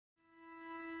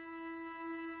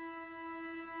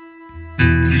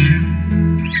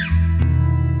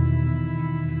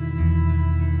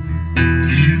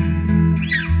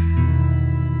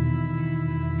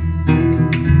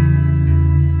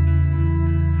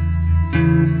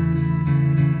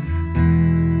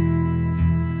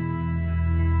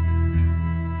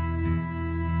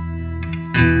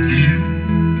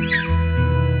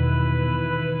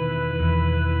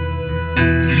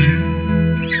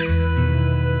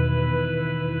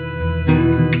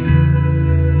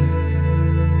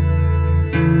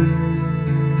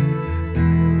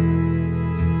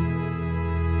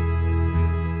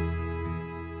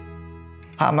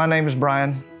Hi, my name is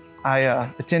Bryan. I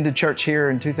attended church here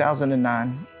in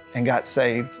 2009 and got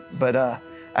saved. But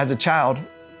as a child,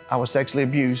 I was sexually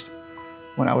abused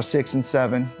when I was 6 and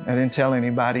 7. I didn't tell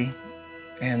anybody.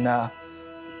 And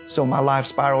so my life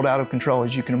spiraled out of control,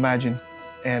 as you can imagine.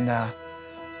 And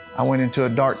I went into a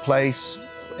dark place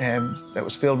and that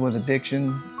was filled with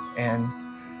addiction and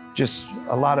just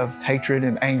a lot of hatred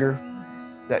and anger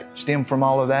that stemmed from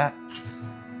all of that.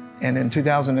 And in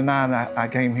 2009, I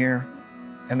came here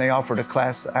and they offered a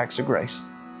class, Acts of Grace.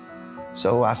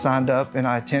 So I signed up and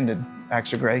I attended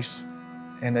Acts of Grace,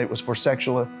 and it was for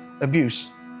sexual abuse.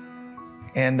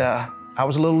 And I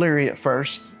was a little leery at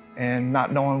first and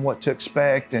not knowing what to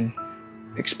expect and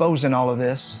exposing all of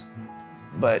this.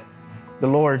 But the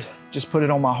Lord just put it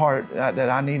on my heart that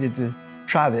I needed to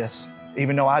try this,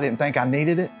 even though I didn't think I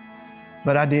needed it,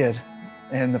 but I did.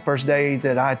 And the first day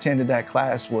that I attended that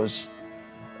class was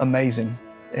amazing.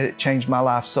 It changed my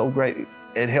life so great.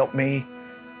 It helped me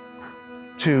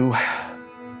to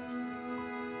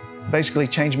basically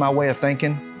change my way of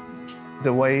thinking,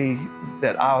 the way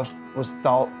that I was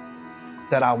thought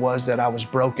that I was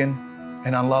broken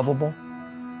and unlovable,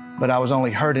 but I was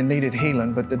only hurt and needed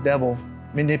healing. But the devil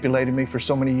manipulated me for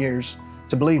so many years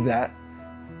to believe that.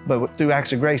 But through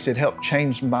Acts of Grace, it helped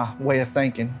change my way of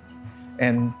thinking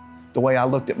and the way I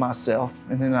looked at myself.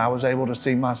 And then I was able to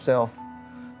see myself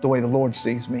the way the Lord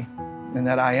sees me, and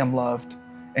that I am loved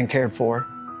and cared for.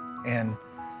 And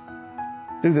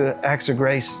through the Acts of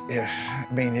Grace,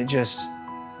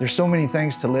 there's so many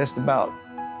things to list about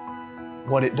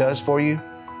what it does for you.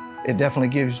 It definitely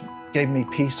gave me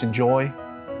peace and joy,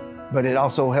 but it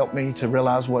also helped me to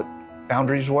realize what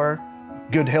boundaries were,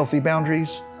 good, healthy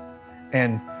boundaries,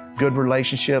 and good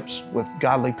relationships with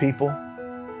godly people.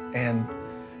 And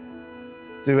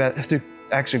through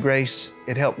Acts of Grace,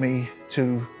 it helped me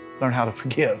to learn how to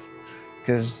forgive,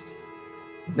 because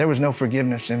there was no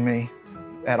forgiveness in me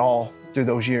at all through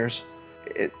those years.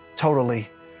 It totally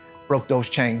broke those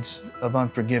chains of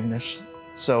unforgiveness.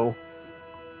 So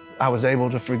I was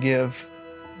able to forgive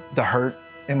the hurt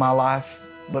in my life,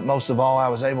 but most of all, I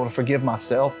was able to forgive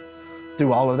myself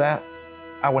through all of that.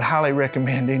 I would highly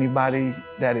recommend anybody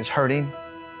that is hurting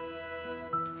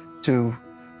to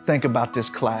think about this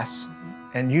class.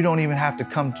 And you don't even have to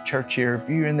come to church here. If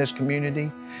you're in this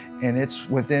community and it's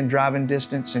within driving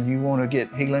distance and you want to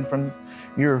get healing from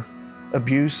your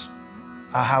abuse,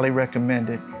 I highly recommend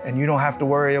it. And you don't have to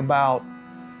worry about,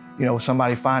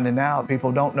 somebody finding out.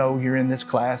 People don't know you're in this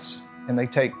class, and they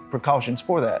take precautions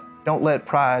for that. Don't let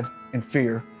pride and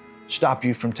fear stop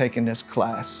you from taking this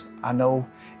class. I know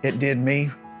it did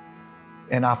me,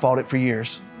 and I fought it for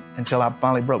years until I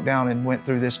finally broke down and went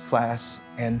through this class.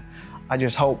 And I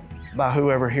just hope by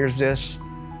whoever hears this,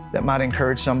 that might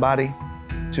encourage somebody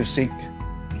to seek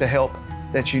the help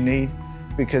that you need,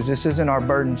 because this isn't our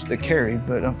burdens to carry,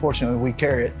 but unfortunately we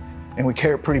carry it, and we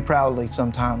carry it pretty proudly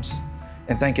sometimes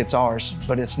and think it's ours,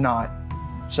 but it's not.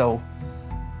 So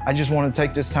I just want to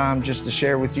take this time just to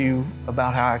share with you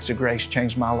about how Acts of Grace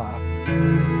changed my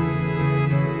life.